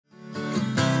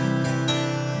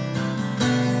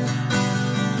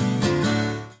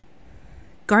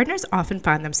Gardeners often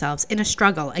find themselves in a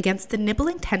struggle against the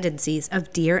nibbling tendencies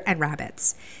of deer and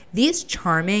rabbits. These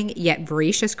charming yet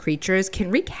voracious creatures can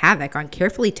wreak havoc on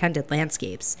carefully tended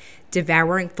landscapes,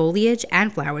 devouring foliage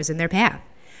and flowers in their path.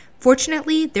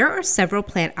 Fortunately, there are several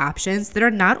plant options that are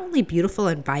not only beautiful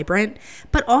and vibrant,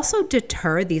 but also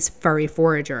deter these furry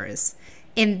foragers.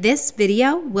 In this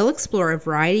video, we'll explore a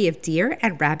variety of deer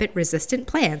and rabbit-resistant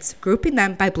plants, grouping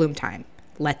them by bloom time.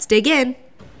 Let's dig in!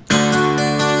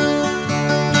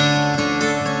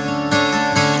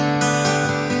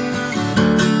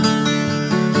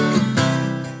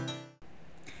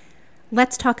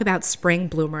 Let's talk about spring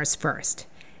bloomers first.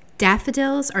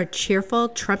 Daffodils are cheerful,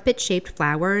 trumpet-shaped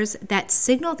flowers that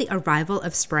signal the arrival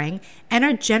of spring and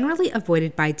are generally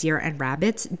avoided by deer and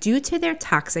rabbits due to their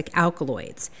toxic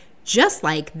alkaloids, just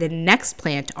like the next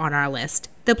plant on our list,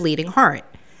 the bleeding heart.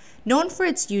 Known for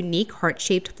its unique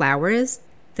heart-shaped flowers,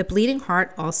 the bleeding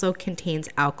heart also contains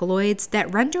alkaloids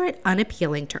that render it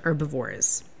unappealing to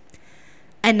herbivores.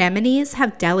 Anemones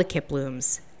have delicate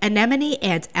blooms. Anemone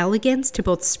adds elegance to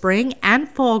both spring and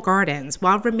fall gardens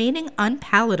while remaining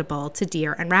unpalatable to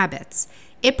deer and rabbits.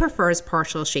 It prefers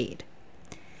partial shade.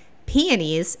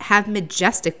 Peonies have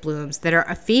majestic blooms that are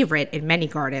a favorite in many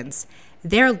gardens.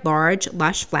 Their large,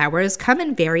 lush flowers come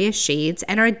in various shades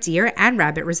and are deer and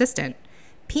rabbit resistant.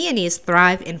 Peonies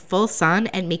thrive in full sun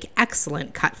and make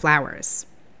excellent cut flowers.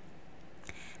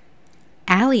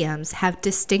 Alliums have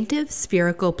distinctive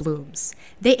spherical blooms.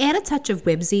 They add a touch of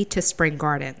whimsy to spring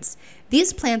gardens.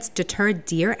 These plants deter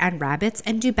deer and rabbits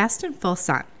and do best in full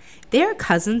sun. They are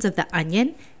cousins of the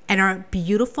onion and are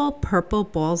beautiful purple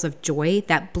balls of joy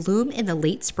that bloom in the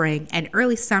late spring and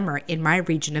early summer in my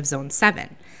region of Zone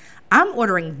 7. I'm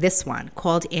ordering this one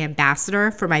called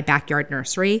Ambassador for my backyard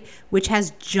nursery, which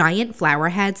has giant flower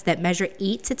heads that measure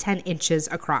 8 to 10 inches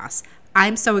across.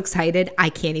 I'm so excited, I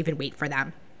can't even wait for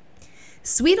them.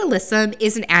 Sweet Alyssum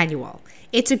is an annual.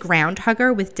 It's a ground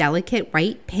hugger with delicate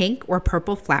white, pink, or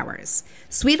purple flowers.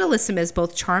 Sweet Alyssum is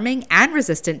both charming and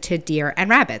resistant to deer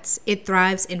and rabbits. It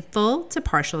thrives in full to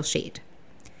partial shade.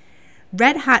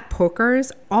 Red hot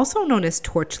pokers, also known as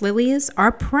torch lilies,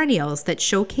 are perennials that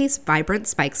showcase vibrant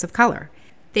spikes of color.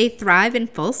 They thrive in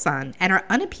full sun and are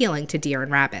unappealing to deer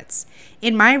and rabbits.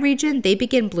 In my region, they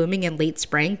begin blooming in late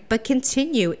spring but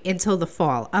continue until the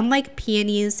fall, unlike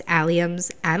peonies, alliums,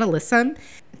 and alyssum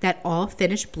that all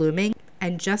finish blooming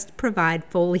and just provide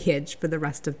foliage for the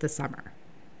rest of the summer.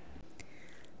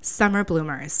 Summer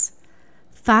bloomers.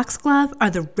 Foxglove are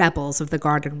the rebels of the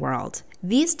garden world.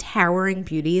 These towering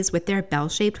beauties with their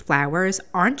bell-shaped flowers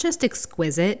aren't just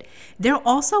exquisite, they're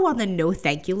also on the no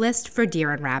thank you list for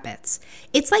deer and rabbits.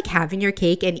 It's like having your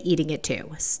cake and eating it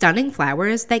too. Stunning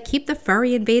flowers that keep the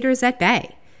furry invaders at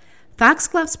bay.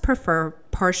 Foxgloves prefer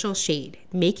partial shade,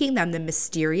 making them the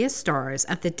mysterious stars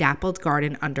of the dappled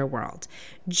garden underworld.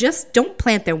 Just don't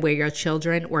plant them where your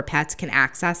children or pets can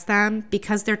access them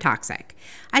because they're toxic.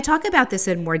 I talk about this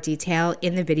in more detail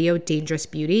in the video Dangerous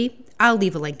Beauty. I'll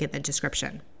leave a link in the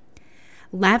description.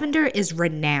 Lavender is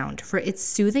renowned for its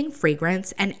soothing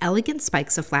fragrance and elegant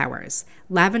spikes of flowers.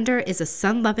 Lavender is a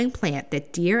sun-loving plant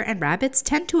that deer and rabbits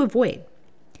tend to avoid.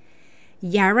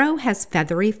 Yarrow has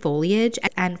feathery foliage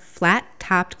and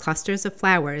flat-topped clusters of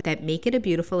flowers that make it a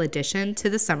beautiful addition to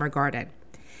the summer garden.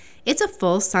 It's a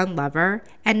full sun lover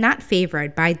and not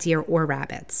favored by deer or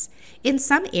rabbits. In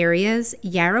some areas,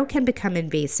 yarrow can become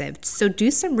invasive, so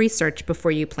do some research before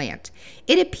you plant.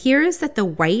 It appears that the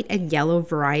white and yellow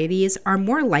varieties are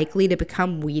more likely to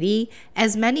become weedy,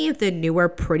 as many of the newer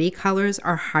pretty colors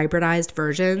are hybridized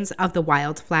versions of the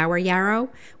wildflower yarrow,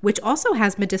 which also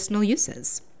has medicinal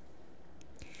uses.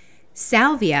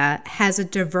 Salvia has a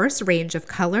diverse range of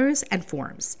colors and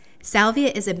forms.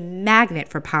 Salvia is a magnet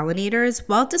for pollinators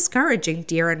while discouraging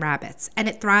deer and rabbits, and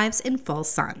it thrives in full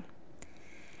sun.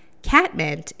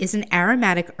 Catmint is an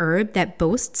aromatic herb that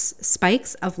boasts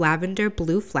spikes of lavender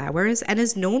blue flowers and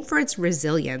is known for its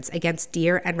resilience against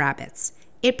deer and rabbits.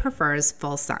 It prefers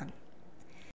full sun.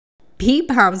 Bee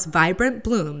balm's vibrant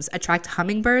blooms attract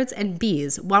hummingbirds and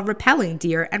bees while repelling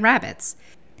deer and rabbits.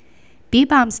 Bee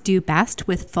balms do best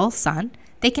with full sun.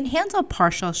 They can handle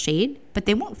partial shade, but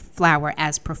they won't flower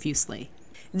as profusely.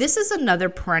 This is another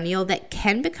perennial that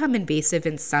can become invasive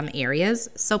in some areas,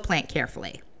 so plant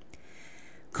carefully.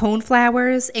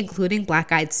 Coneflowers, including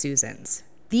black-eyed Susans.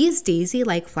 These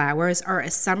daisy-like flowers are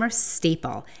a summer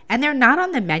staple, and they're not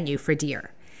on the menu for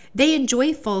deer. They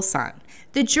enjoy full sun.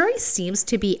 The jury seems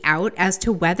to be out as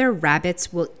to whether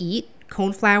rabbits will eat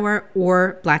coneflower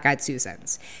or black-eyed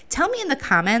Susans. Tell me in the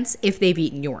comments if they've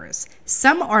eaten yours.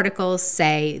 Some articles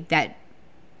say that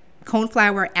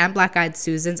Coneflower and black-eyed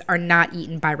Susans are not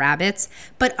eaten by rabbits,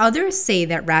 but others say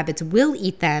that rabbits will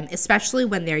eat them, especially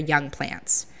when they're young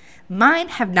plants. Mine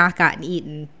have not gotten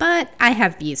eaten, but I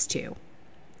have these too.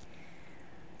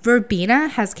 Verbena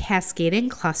has cascading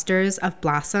clusters of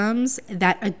blossoms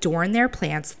that adorn their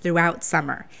plants throughout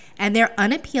summer, and their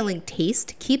unappealing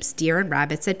taste keeps deer and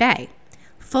rabbits at bay.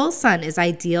 Full sun is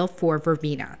ideal for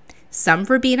verbena. Some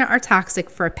verbena are toxic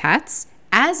for pets,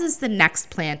 as is the next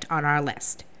plant on our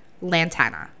list,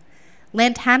 lantana.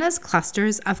 Lantana's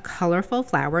clusters of colorful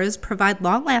flowers provide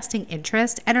long-lasting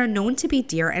interest and are known to be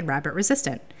deer and rabbit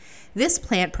resistant. This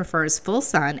plant prefers full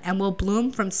sun and will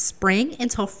bloom from spring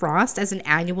until frost as an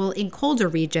annual in colder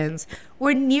regions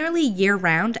or nearly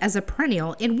year-round as a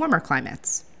perennial in warmer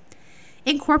climates.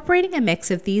 Incorporating a mix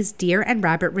of these deer and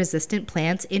rabbit-resistant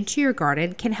plants into your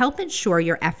garden can help ensure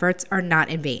your efforts are not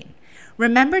in vain.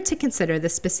 Remember to consider the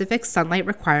specific sunlight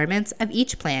requirements of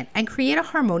each plant and create a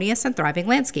harmonious and thriving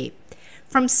landscape.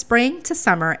 From spring to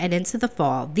summer and into the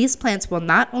fall, these plants will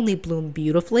not only bloom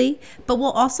beautifully, but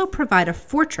will also provide a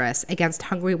fortress against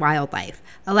hungry wildlife,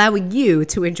 allowing you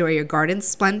to enjoy your garden's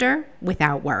splendor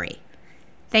without worry.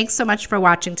 Thanks so much for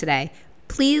watching today.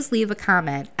 Please leave a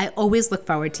comment. I always look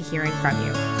forward to hearing from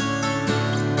you.